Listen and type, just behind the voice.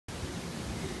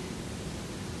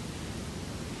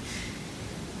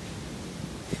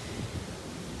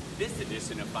This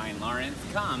edition of Find Lawrence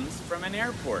comes from an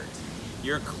airport.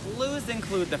 Your clues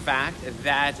include the fact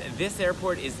that this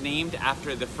airport is named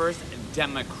after the first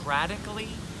democratically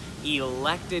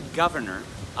elected governor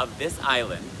of this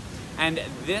island. And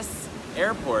this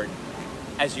airport,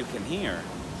 as you can hear,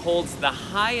 holds the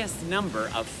highest number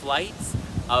of flights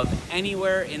of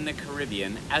anywhere in the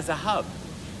Caribbean as a hub.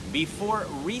 Before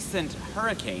recent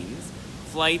hurricanes,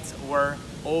 flights were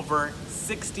over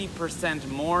 60%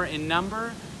 more in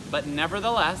number, but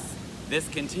nevertheless, this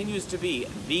continues to be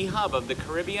the hub of the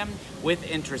Caribbean with,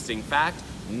 interesting fact,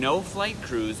 no flight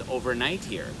crews overnight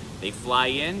here. They fly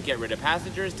in, get rid of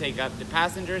passengers, take up the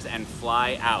passengers, and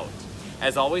fly out.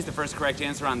 As always, the first correct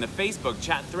answer on the Facebook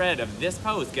chat thread of this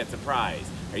post gets a prize.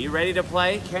 Are you ready to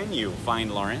play? Can you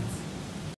find Lawrence?